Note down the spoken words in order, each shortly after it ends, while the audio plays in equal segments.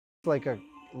like a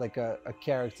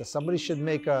character. Somebody should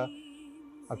make a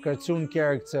cartoon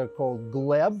character called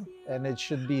Gleb, and it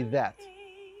should be that.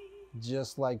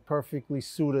 Just like perfectly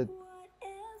suited,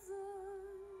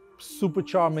 super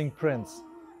charming prince.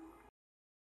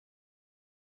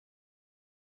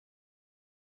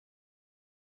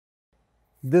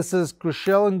 This is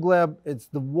Chrishell and Gleb. It's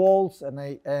the Waltz, and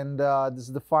this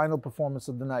is the final performance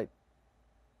of the night.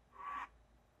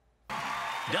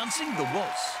 Dancing the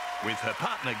waltz with her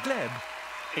partner Gleb,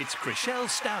 it's Chrishell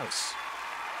Stause.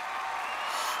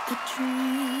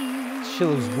 She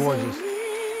looks gorgeous.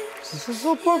 This is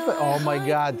so perfect. Oh my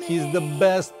God, he's the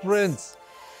best prince.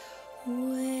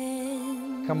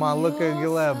 Come on, look at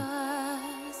Gleb.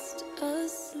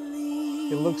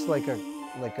 He looks like a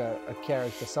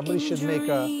character. Somebody should make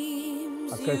a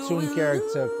cartoon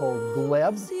character called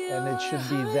Gleb, and it should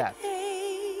be that.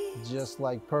 Just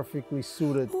like perfectly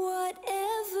suited,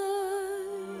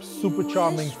 super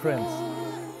charming prince.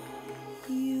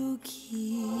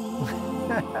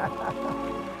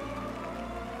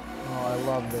 Oh, I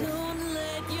love this.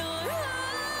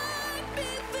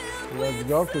 Let's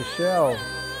go, Chrishell.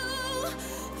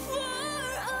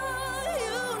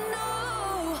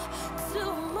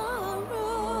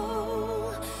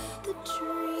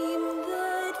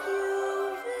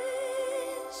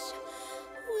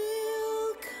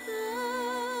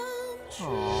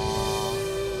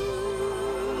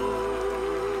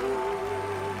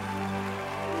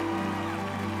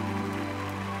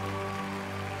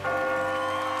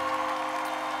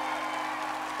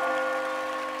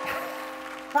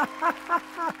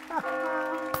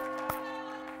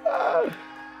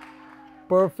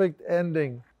 Perfect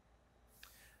ending.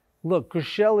 Look,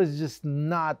 Chrishell is just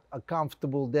not a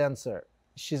comfortable dancer.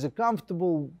 She's a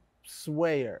comfortable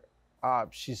swayer.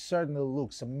 She certainly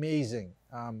looks amazing.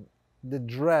 The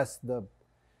dress, the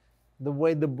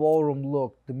way the ballroom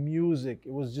looked, the music,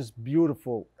 it was just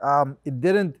beautiful. It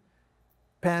didn't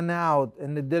pan out,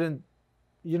 and it didn't,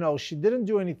 she didn't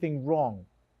do anything wrong.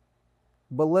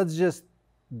 But let's just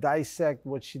dissect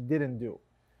what she didn't do.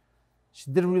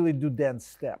 She didn't really do dance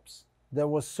steps. There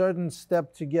was certain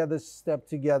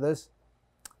step-togethers.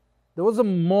 There was a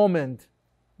moment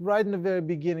right in the very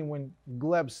beginning when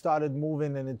Gleb started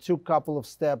moving, and it took a couple of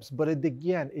steps, but it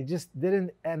just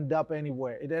didn't end up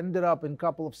anywhere. It ended up in a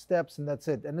couple of steps, and that's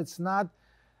it. And it's not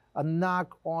a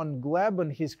knock on Gleb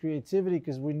and his creativity,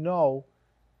 because we know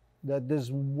that there's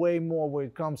way more where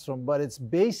it comes from, but it's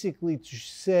basically to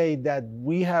say that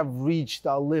we have reached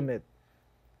our limit.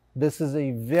 This is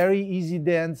a very easy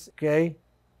dance, okay?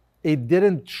 It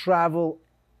didn't travel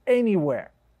anywhere.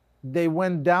 They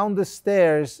went down the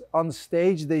stairs on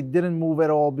stage. They didn't move at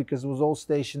all because it was all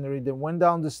stationary. They went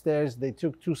down the stairs. They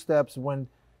took 2 steps,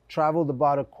 traveled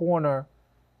about a corner,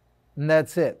 and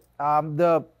that's it.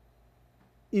 The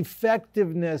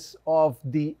effectiveness of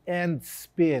the end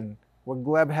spin, where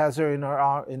Gleb has her in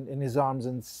his arms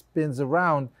and spins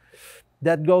around,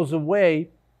 that goes away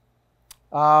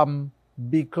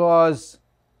because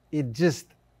it just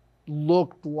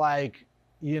looked like,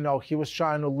 he was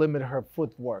trying to limit her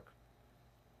footwork.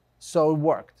 So it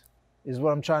worked, is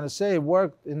what I'm trying to say. It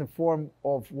worked in the form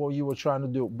of what you were trying to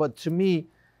do. But to me,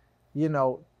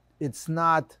 it's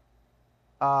not,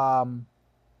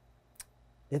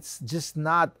 it's just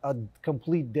not a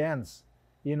complete dance.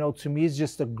 To me, it's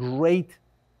just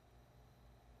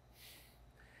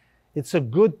it's a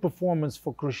good performance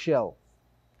for Chrishell.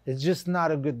 It's just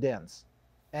not a good dance.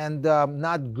 And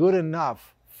not good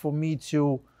enough for me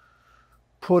to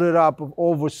put it up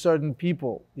over certain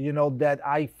people, that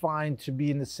I find to be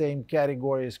in the same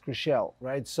category as Chrishell,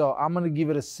 right? So I'm going to give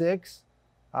it a 6.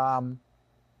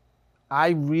 I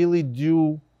really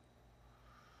do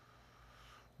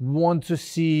want to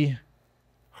see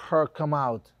her come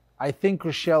out. I think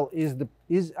Chrishell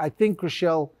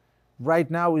Chrishell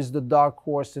right now is the dark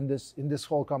horse in this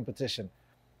whole competition.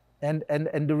 And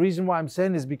the reason why I'm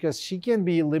saying is because she can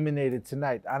be eliminated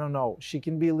tonight. I don't know. She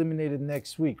can be eliminated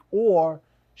next week, or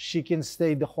she can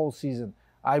stay the whole season.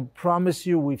 I promise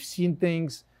you, we've seen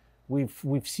things.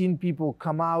 We've seen people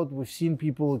come out. We've seen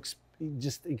people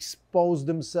just expose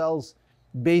themselves.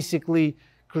 Basically,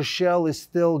 Chrishell is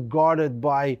still guarded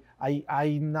by,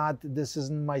 this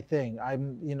isn't my thing. I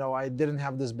didn't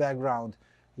have this background.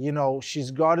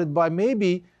 She's guarded by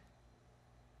maybe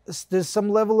there's some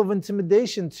level of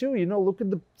intimidation too. Look at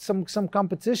some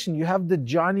competition. You have the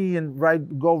Johnny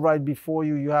go right before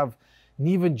you. You have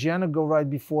Neve and Jenna go right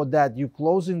before that. You're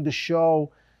closing the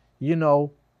show,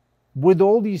 with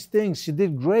all these things. She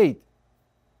did great.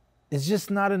 It's just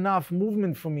not enough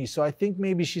movement for me. So I think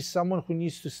maybe she's someone who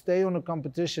needs to stay on a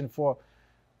competition for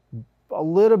a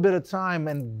little bit of time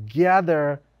and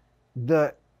gather,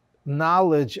 the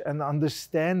knowledge and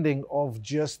understanding of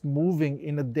just moving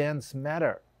in a dance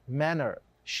manner.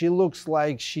 She looks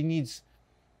like she needs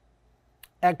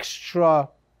extra,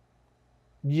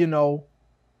 you know,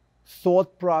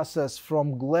 thought process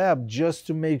from Gleb just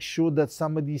to make sure that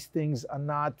some of these things are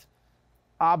not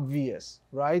obvious,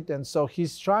 right? And so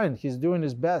he's trying, he's doing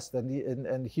his best,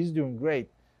 and he's doing great.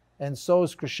 And so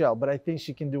is Chrishell, but I think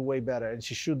she can do way better, and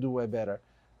she should do way better.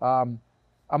 I'm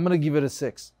going to give it a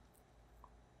 6.